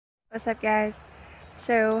What's up, guys?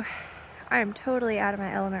 So I'm totally out of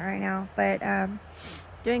my element right now, but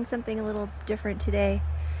doing something a little different today.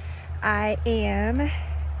 I am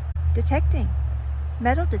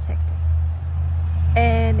metal detecting,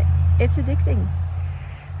 and it's addicting.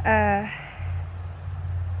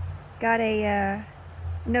 Got a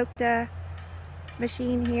Nokta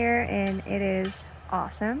machine here, and it is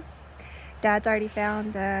awesome. Dad's already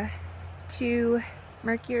found 2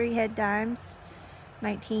 mercury head dimes,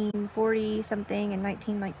 1940 something and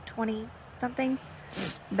 1920 something,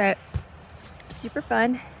 but super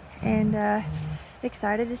fun, and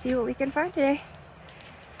excited to see what we can find today.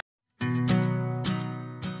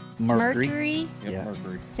 Mercury, yeah.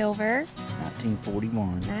 Mercury. Silver,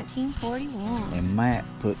 1941. 1941. And Matt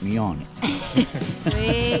put me on it.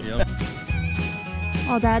 Sweet. Yep.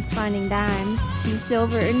 While Dad's finding dimes and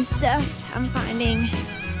silver and stuff, I'm finding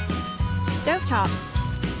stovetops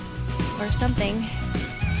or something.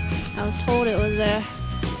 I was told it was an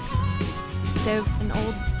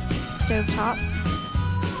old stovetop.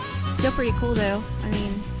 Still pretty cool though. I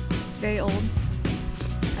mean, it's very old.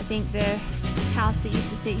 I think the house that used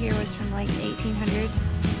to sit here was from like the 1800s.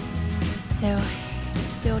 So,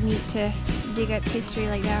 still neat to dig up history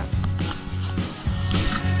like that.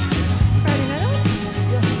 Friday night?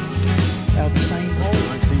 Out the same hole.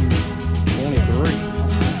 1923.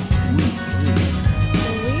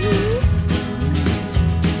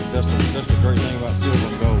 That's the great thing about silver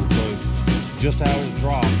and gold. So just how it's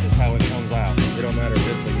dropped is how it comes out. It don't matter if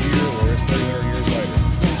it's a year or it's 300 years later.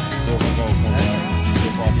 Silver and gold comes out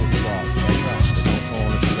just like it was dropped. That's right. It don't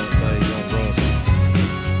tarnish, it don't fade, it don't rust.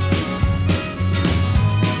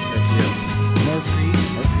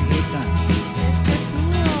 Mercury head dime. That's so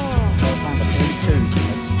cool. I'll find a 42.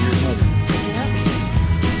 That's your mother.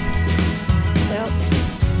 Yep. Well,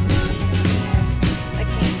 I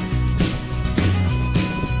can't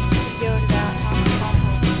go into that how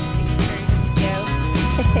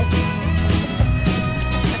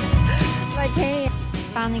I can't.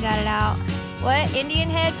 Finally got it out. What? Indian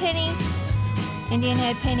head penny? Indian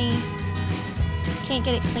head penny. Can't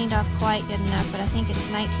get it cleaned off quite good enough, but I think it's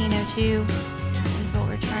 1902 is what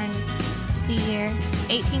we're trying to see here.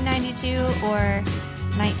 1892 or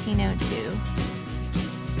 1902.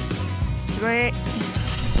 Sweet.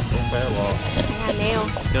 Don't bad luck. Got a nail.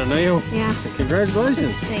 Got a nail? Yeah.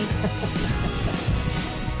 Congratulations. Thanks.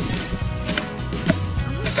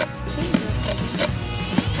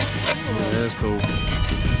 Yeah, that's cool.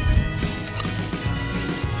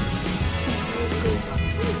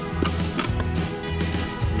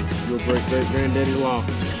 You'll break great granddaddy's law.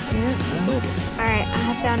 Alright, I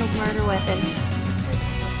found a murder weapon.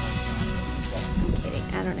 Kidding,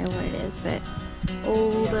 I don't know what it is, but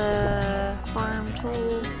old farm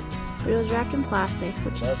tool. But it was wrapped in plastic,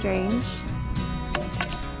 which is strange.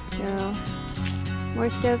 So, more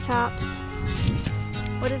stovetops.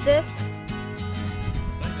 What is this? I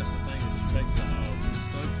think that's the thing that you take the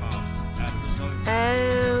stovetops out of the stove.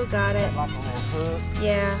 Oh, got it. Like a little hook.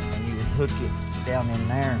 Yeah, And you would hook it down in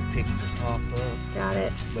there and pick the top up. got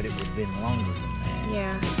it. But it would have been longer than that.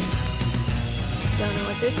 Yeah. Don't know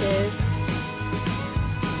what this is.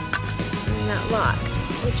 And that lock,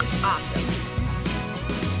 which is awesome.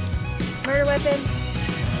 Murder weapon,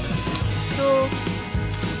 tool,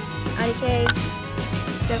 IDK,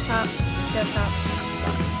 stovetop,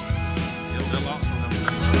 lock. Yep, that lock's on them.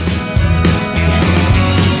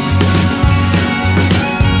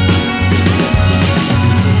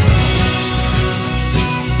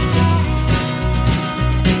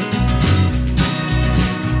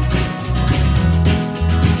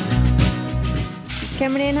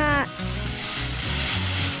 Coming in hot.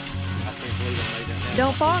 I can't believe I made that.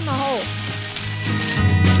 Don't fall in the hole.